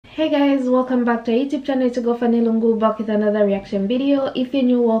Hey guys, welcome back to our YouTube channel. It's your girl Fanny back with another reaction video. If you're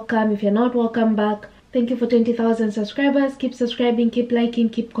new, welcome. If you're not, welcome back. Thank you for 20,000 subscribers. Keep subscribing, keep liking,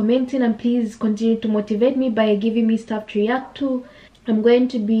 keep commenting, and please continue to motivate me by giving me stuff to react to. I'm going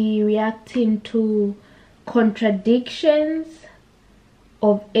to be reacting to contradictions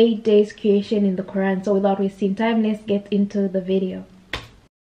of 8 days creation in the Quran. So without wasting time, let's get into the video.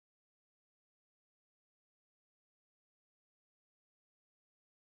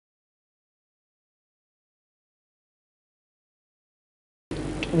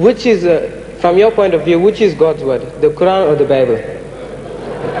 Which is, from your point of view, which is God's word? The Quran or the Bible?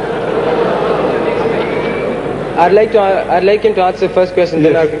 I'd like him to answer the first question,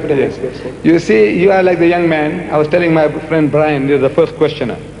 then I'll give the next question. You see, you are like the young man. I was telling my friend Brian, you're the first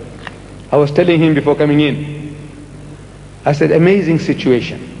questioner. I was telling him before coming in. I said, amazing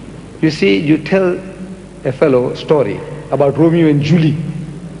situation. You see, you tell a fellow story about Romeo and Julie.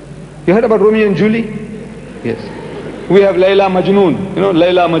 You heard about Romeo and Julie? Yes. We have Layla Majnoon, you know,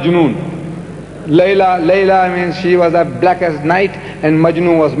 Layla Majnoon. Layla means she was as black as night, and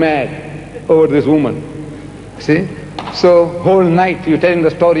Majnoon was mad over this woman. See? So whole night you're telling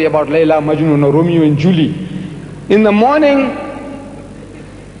the story about Layla Majnoon or Romeo and Julie. In the morning,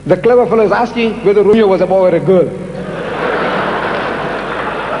 the clever fellow is asking whether Romeo was a boy or a girl.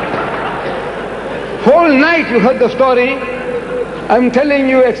 Whole night you heard the story. I'm telling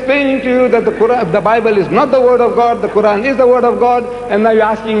you, explaining to you that the Bible is not the word of God, the Quran is the word of God, and now you're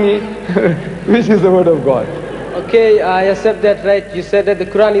asking me which is the word of God. Okay, I accept that, right? You said that the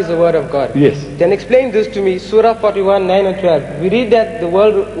Quran is the word of God. Yes. Then explain this to me. Surah 41, 9 and 12. We read that the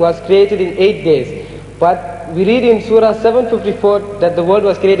world was created in 8 days. But we read in Surah 754 that the world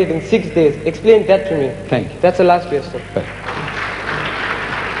was created in 6 days. Explain that to me. Thank you. That's the last question.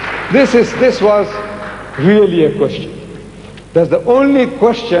 This was really a question. That's the only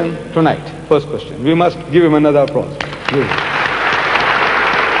question tonight. First question. We must give him another applause.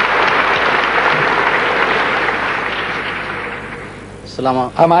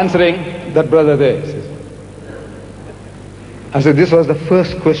 I'm answering that brother there. I said, this was the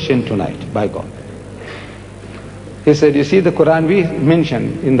first question tonight by God. He said, you see the Quran, we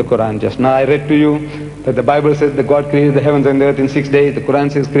mentioned in the Quran just now, I read to you that the Bible says that God created the heavens and the earth in 6 days. The Quran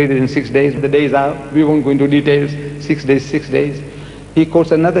says created in 6 days. The days are, we won't go into details, 6 days, 6 days. He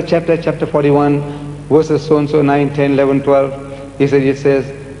quotes another chapter, chapter 41, verses so and so, 9, 10, 11, 12. He said, it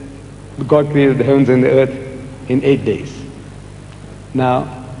says, God created the heavens and the earth in 8 days. Now,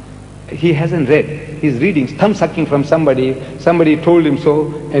 he hasn't read. He's reading, thumb sucking from somebody. Somebody told him so,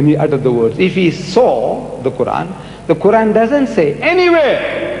 and he uttered the words. If he saw the Quran doesn't say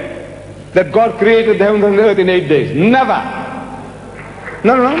anywhere that God created the heavens and the earth in 8 days. Never.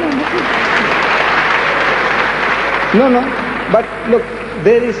 No. But look,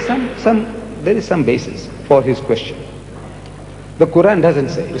 there is some basis for his question. The Quran doesn't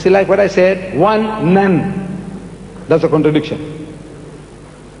say. You see, like what I said, one, none. That's a contradiction.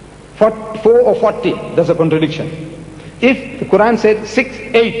 4 or 40, that's a contradiction. If the Quran said 6,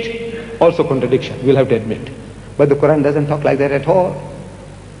 8, also contradiction, we'll have to admit. But the Quran doesn't talk like that at all.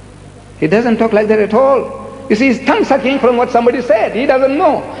 It doesn't talk like that at all. You see, he's tongue sucking from what somebody said. He doesn't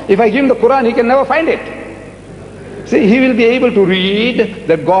know. If I give him the Quran, he can never find it. See, he will be able to read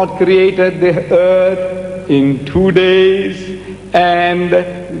that God created the earth in 2 days, and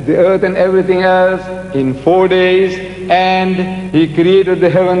the earth and everything else in 4 days, and he created the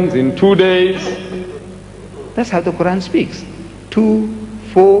heavens in 2 days. That's how the Quran speaks. 2,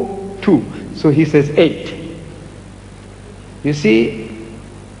 4, 2. So he says 8. You see,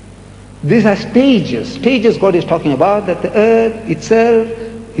 these are stages. Stages God is talking about, that the earth itself,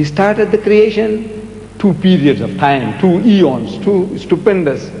 he started the creation, 2 periods of time, 2 eons, 2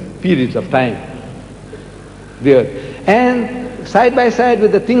 stupendous periods of time. The earth. And side by side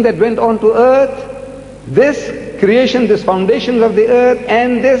with the thing that went on to earth, this creation, this foundations of the earth,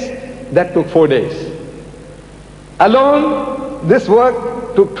 and this, that took 4 days. Alone, this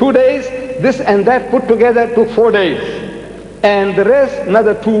work took 2 days, this and that put together took 4 days. And the rest,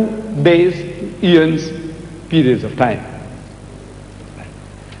 another 2 days, eons, periods of time.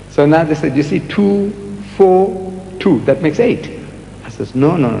 So now they said, you see, 2, 4, 2, that makes 8. I says,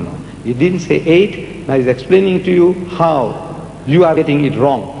 no. He didn't say 8. Now he's explaining to you how you are getting it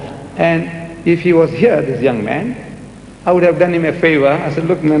wrong. And if he was here, this young man, I would have done him a favor. I said,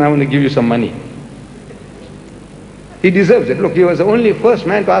 look man, I want to give you some money. He deserves it. Look, he was the only first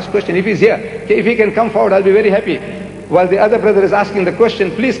man to ask question. If he's here, if he can come forward, I'll be very happy. While the other brother is asking the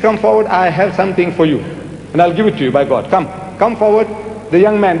question, please come forward, I have something for you. And I'll give it to you by God. Come forward. The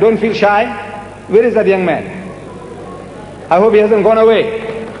young man, don't feel shy. Where is that young man? I hope he hasn't gone away.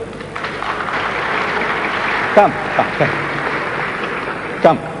 Come, come, come.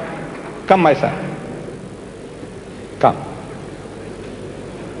 Come. Come, my son. Come.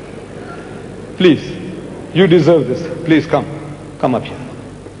 Please, you deserve this. Please come. Come up here.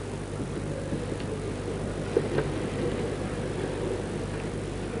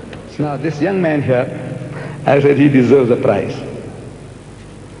 So now this young man here, I said he deserves a prize.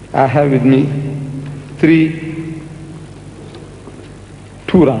 I have with me 3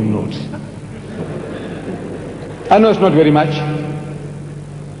 2-round notes. I know it's not very much.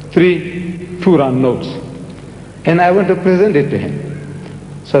 3 2-round notes. And I want to present it to him.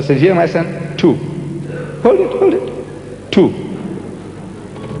 So I said, here my son, 2. Hold it, hold it. 2.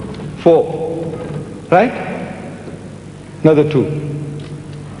 4. Right? Another 2.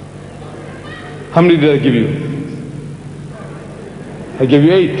 How many did I give you? I gave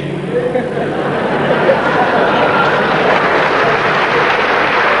you 8.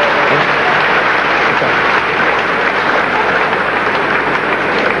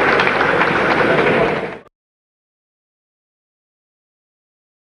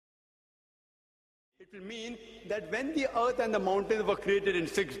 It will mean that when the earth and the mountains were created in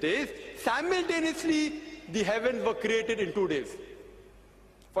 6 days, simultaneously the heavens were created in 2 days.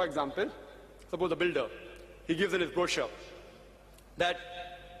 For example, suppose a builder, he gives in his brochure that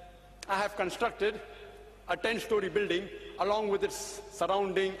I have constructed a 10-story building along with its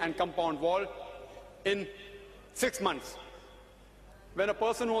surrounding and compound wall in 6 months. When a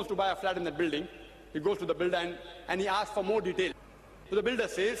person wants to buy a flat in that building, he goes to the builder and he asks for more detail. So the builder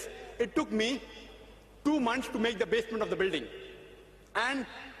says, it took me 2 months to make the basement of the building and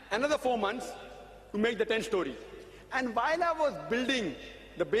another 4 months to make the 10-story. And while I was building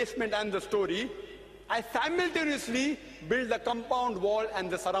the basement and the story, I simultaneously built the compound wall and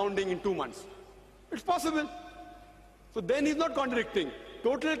the surrounding in 2 months. It's possible. So then he's not contradicting.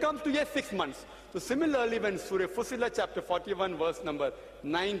 Total comes to yes, 6 months. So similarly, when Surah Fussilat chapter 41 verse number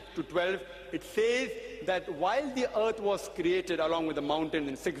 9 to 12, it says that while the earth was created along with the mountain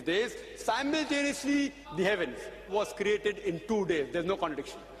in 6 days, simultaneously the heavens was created in 2 days. There's no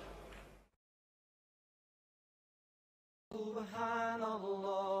contradiction.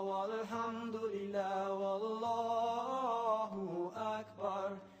 Subhanallah walhamdulillah wallahu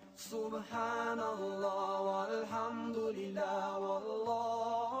akbar. Subhanallah walhamdulillah wallahu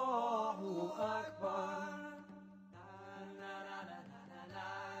akbar.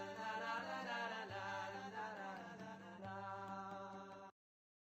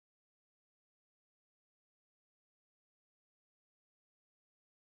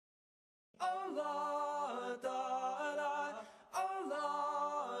 Allah Ta'ala,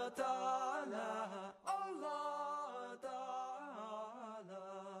 Allah Ta'ala, Allah Ta'ala.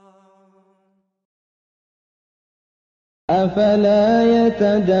 أفلا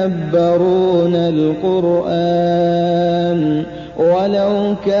يتدبرون القرآن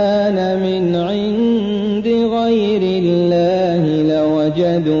ولو كان من عند غير الله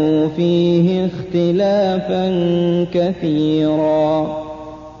لوجدوا فيه اختلافا كثيرا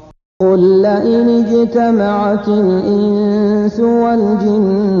قل لئن اجتمعت الإنس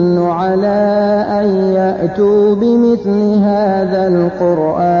والجن على أن يأتوا بمثل هذا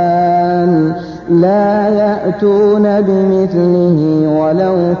القرآن لا يأتون بمثله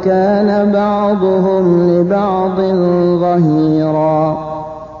ولو كان بعضهم لبعض ظهيرا.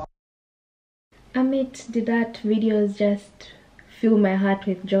 Ahmed Deedat videos just fill my heart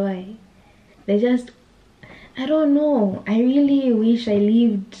with joy. They just, I don't know, I really wish I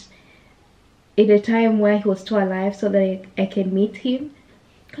lived in a time where he was still alive so that I can meet him,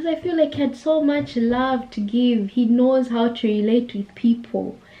 because I feel like he had so much love to give. He knows how to relate with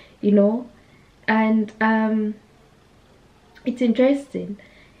people, you know, and it's interesting.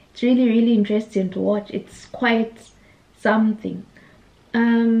 It's really interesting to watch. It's quite something.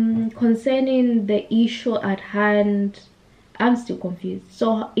 Concerning the issue at hand, I'm still confused.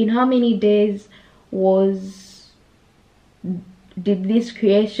 So in how many days did this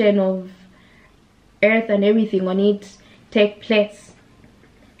creation of earth and everything on it take place?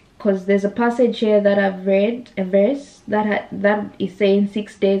 Because there's a passage here that I've read, a verse that is saying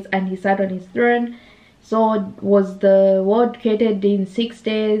 6 days and he sat on his throne. So was the world created in 6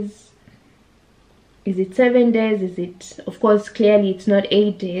 days? Is it 7 days? Is it, of course, clearly it's not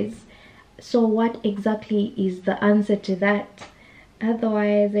 8 days. So what exactly is the answer to that?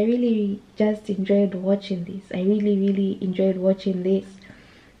 Otherwise, I really just enjoyed watching this. I really enjoyed watching this.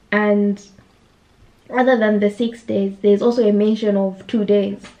 And other than the 6 days, there's also a mention of 2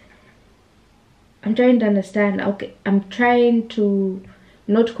 days. I'm trying to understand. Okay, I'm trying to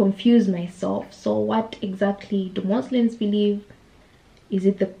not confuse myself. So what exactly do Muslims believe Is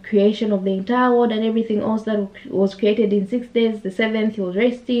it the creation of the entire world and everything else that was created in 6 days? The seventh he was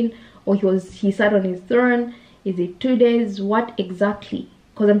resting, or he sat on his throne? Is it 2 days? What exactly?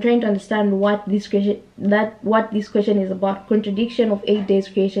 Because I'm trying to understand what this question is about. Contradiction of 8 days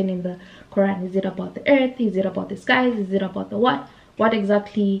creation in the Quran. Is it about the earth? Is it about the skies? Is it about the what? What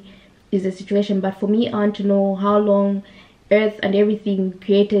exactly is the situation? But for me, I want to know how long earth and everything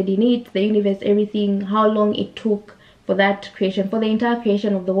created in it, the universe, everything, how long it took for that creation, for the entire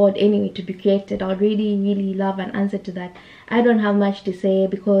creation of the world anyway to be created. I would really love an answer to that. I don't have much to say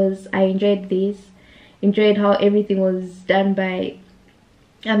because I enjoyed how everything was done by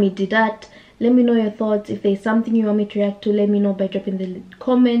Ahmed Deedat. Let me know your thoughts. If there's something you want me to react to, let me know by dropping the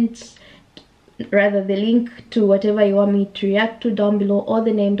comments, rather the link to whatever you want me to react to down below, or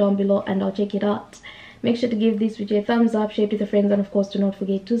the name down below, and I'll check it out. Make sure to give this video a thumbs up, share it with your friends, and of course do not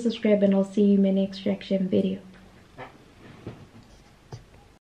forget to subscribe, and I'll see you in my next reaction video.